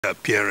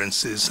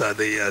Appearances are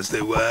they as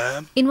they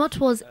were. In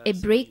what was a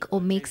break or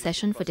make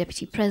session for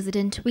Deputy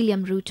President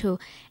William Ruto,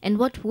 and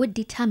what would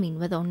determine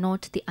whether or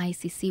not the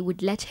ICC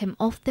would let him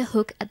off the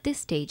hook at this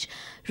stage,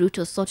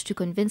 Ruto sought to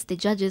convince the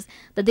judges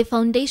that the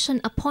foundation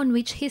upon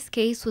which his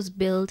case was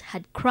built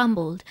had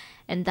crumbled,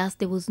 and thus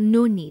there was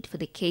no need for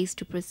the case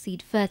to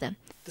proceed further.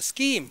 The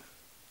scheme,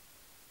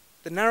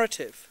 the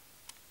narrative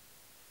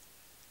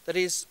that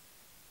is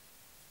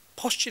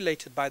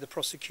postulated by the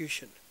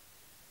prosecution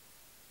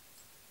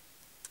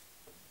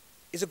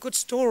is a good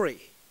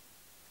story.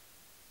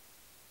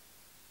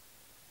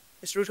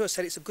 Mr. Ruto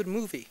said it's a good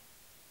movie.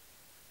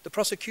 The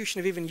prosecution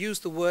have even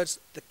used the words,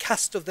 the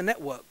cast of the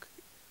network.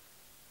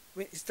 I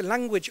mean, it's the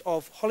language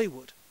of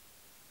Hollywood.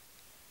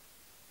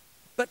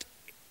 But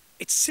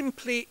it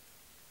simply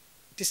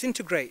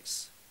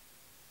disintegrates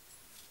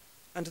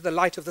under the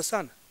light of the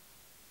sun.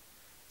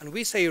 And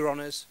we say, Your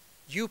Honours,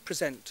 you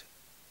present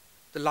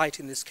the light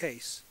in this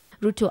case.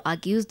 Ruto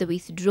argues the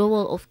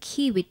withdrawal of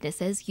key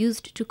witnesses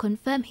used to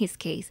confirm his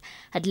case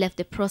had left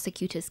the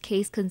prosecutor's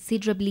case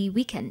considerably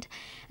weakened,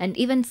 and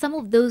even some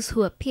of those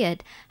who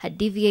appeared had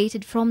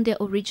deviated from their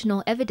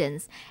original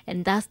evidence,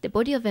 and thus the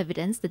body of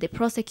evidence that the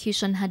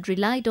prosecution had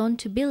relied on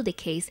to build the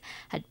case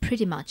had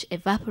pretty much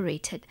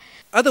evaporated.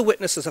 Other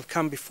witnesses have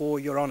come before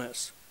Your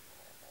Honours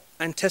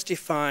and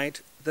testified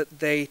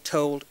that they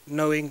told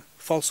knowing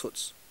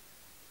falsehoods.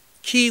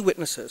 Key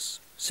witnesses,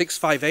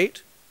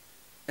 658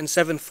 and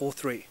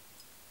 743.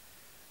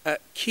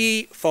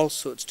 Key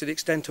falsehoods to the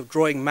extent of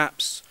drawing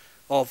maps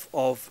of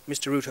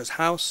Mr. Ruto's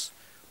house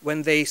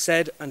when they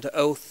said under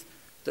oath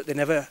that they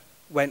never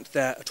went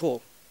there at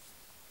all.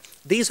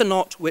 These are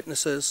not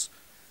witnesses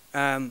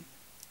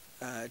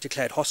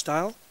declared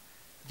hostile.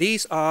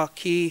 These are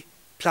key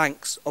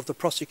planks of the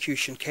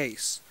prosecution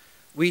case.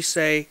 We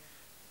say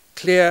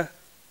clear,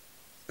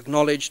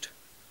 acknowledged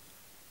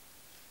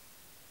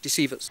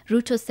deceivers.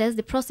 Ruto says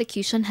the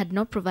prosecution had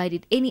not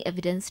provided any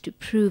evidence to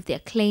prove their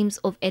claims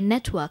of a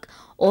network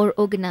or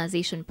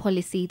organization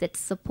policy that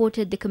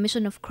supported the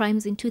commission of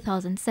crimes in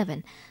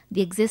 2007.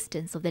 The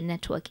existence of the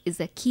network is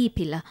a key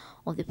pillar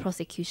of the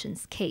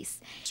prosecution's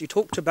case. So you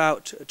talked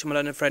about, to my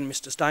learned friend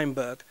Mr.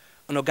 Steinberg,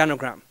 an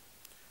organogram.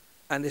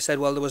 And they said,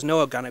 well, there was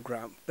no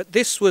organogram. But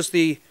this was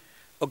the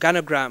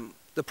organogram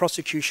the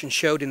prosecution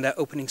showed in their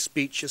opening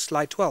speech as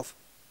slide 12.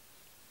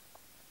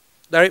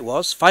 There it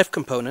was, 5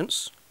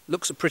 components.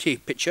 Looks a pretty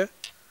picture,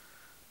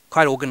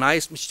 quite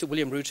organised. Mr.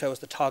 William Ruto was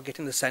the target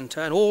in the centre,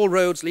 and all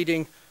roads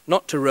leading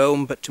not to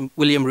Rome but to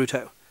William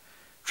Ruto.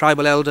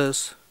 Tribal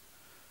elders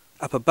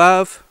up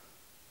above,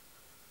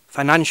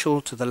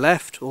 financial to the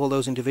left, all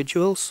those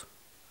individuals.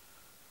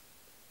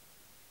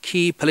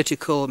 Key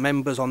political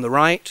members on the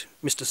right,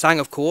 Mr. Sang,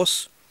 of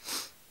course,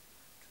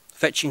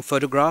 fetching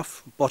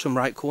photograph, bottom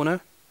right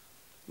corner,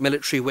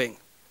 military wing.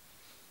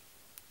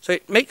 So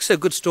it makes a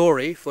good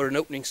story for an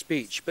opening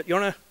speech, but Your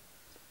Honour,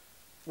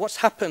 what's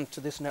happened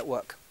to this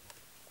network?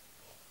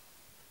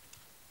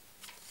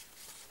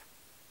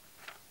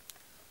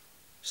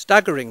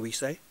 Staggering, we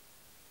say,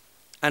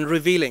 and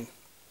revealing.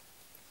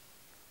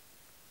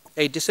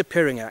 A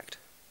disappearing act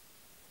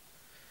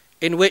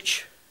in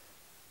which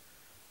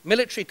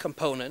military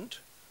component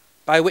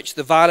by which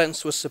the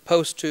violence was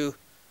supposed to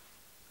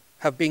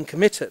have been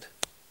committed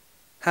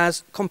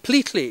has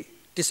completely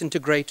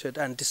disintegrated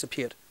and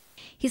disappeared.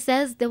 He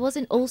says there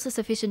wasn't also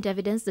sufficient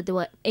evidence that there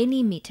were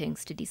any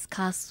meetings to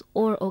discuss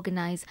or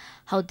organize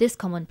how this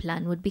common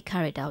plan would be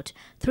carried out.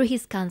 Through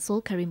his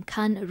counsel, Karim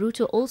Khan,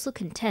 Ruto also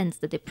contends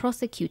that the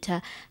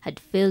prosecutor had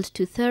failed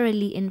to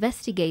thoroughly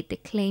investigate the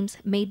claims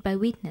made by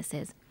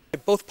witnesses.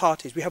 Both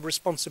parties, we have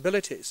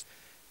responsibilities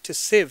to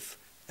sieve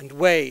and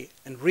weigh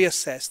and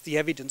reassess the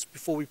evidence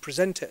before we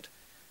present it.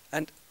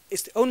 And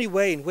it's the only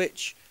way in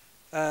which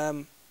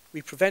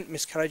we prevent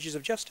miscarriages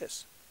of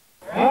justice.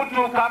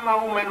 Mtu kama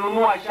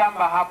umenunua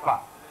shamba hapa,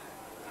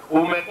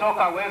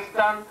 umetoka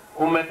Western,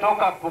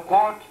 umetoka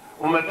Pokot,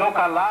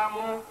 umetoka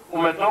Lamu,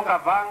 umetoka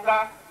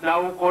Vanga, na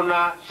uko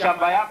na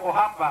shamba yako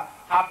hapa,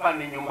 hapa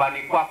ni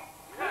nyumbani kwako.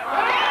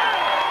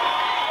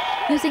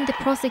 Using the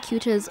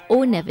prosecutor's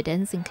own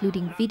evidence,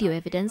 including video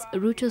evidence,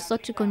 Ruto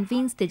sought to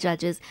convince the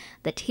judges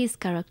that his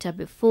character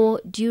before,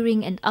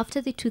 during and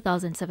after the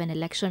 2007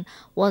 election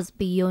was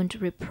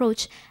beyond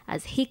reproach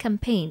as he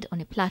campaigned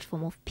on a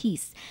platform of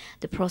peace.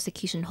 The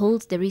prosecution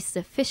holds there is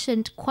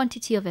sufficient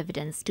quantity of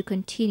evidence to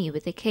continue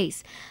with the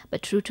case,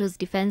 but Ruto's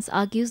defense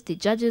argues the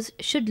judges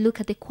should look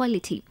at the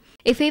quality.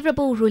 A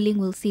favorable ruling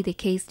will see the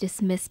case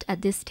dismissed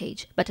at this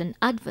stage, but an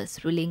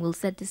adverse ruling will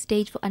set the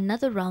stage for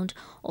another round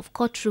of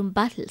courtroom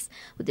battles,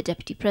 with the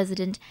Deputy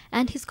President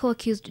and his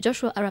co-accused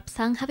Joshua Arap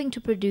Sang having to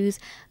produce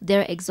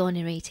their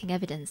exonerating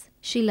evidence.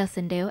 Sheila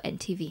Sendeo,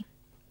 NTV.